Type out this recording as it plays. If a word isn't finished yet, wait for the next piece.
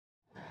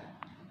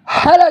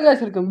Hello guys,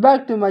 welcome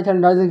back to my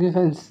channel Dazzling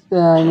Defense.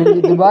 I'm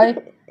in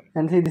Dubai,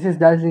 and see this is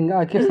Dazzling.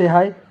 Akif, say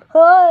hi.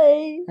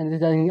 Hi. And this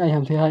is Dazzling. I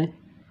am say hi.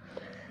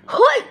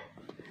 Hi.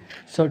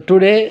 So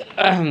today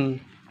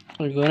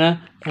we're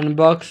gonna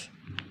unbox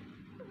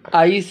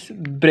ice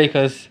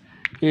breakers.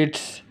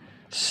 It's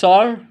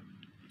sour,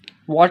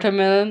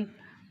 watermelon,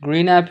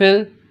 green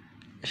apple,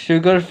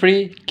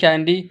 sugar-free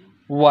candy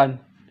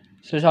one.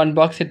 So let's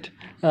unbox it.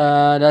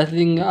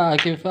 Dazzling.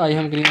 Akif, I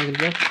am green.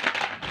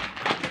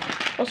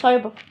 Oh,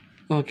 sorry, bro.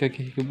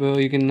 Okay.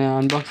 You can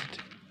unbox it.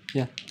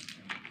 Yeah.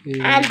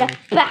 And the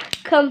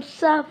back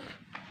comes up.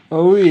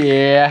 Oh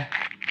yeah.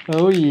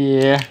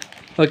 Okay.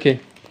 Okay.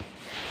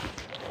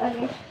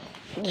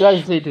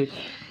 Guys, wait.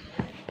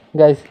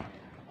 Guys,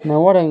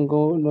 now what I'm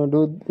gonna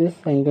do this,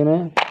 I'm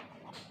gonna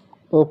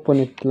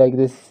open it like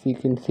this. You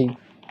can see.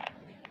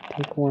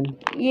 Take one.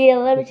 Yeah,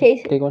 let me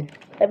taste it. Take one.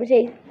 Let me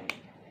taste it.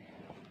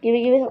 Give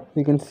me some.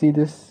 You can see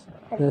this.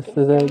 This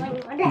is a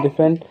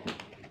different.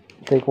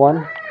 Take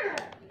one.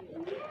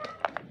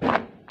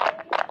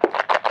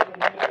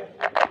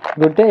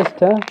 Good taste,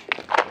 huh?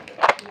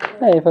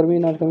 Hey, for me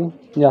not coming.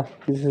 Yeah,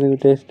 this is a good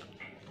taste.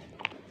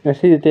 Let's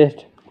see the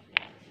taste.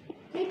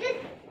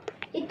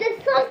 It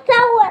is so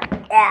sour.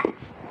 Yeah.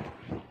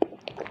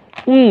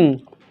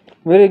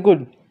 Very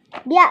good.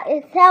 Yeah,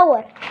 it's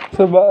sour.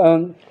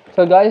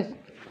 So guys,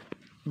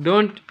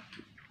 don't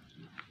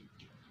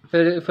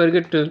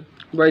forget to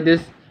buy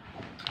this.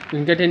 You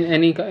can get in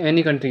any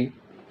country,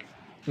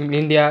 in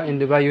India, in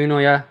Dubai,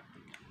 yeah.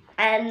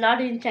 And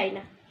not in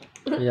China.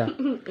 Yeah.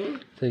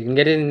 So you can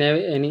get it in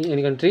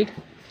any country.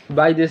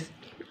 Buy this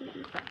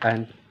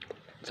and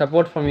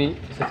support for me,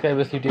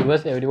 subscribers,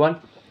 YouTubers,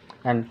 everyone,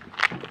 and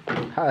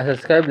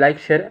subscribe, like,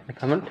 share, and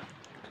comment.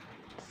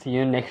 See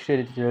you next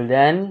year. Till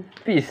then,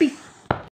 peace.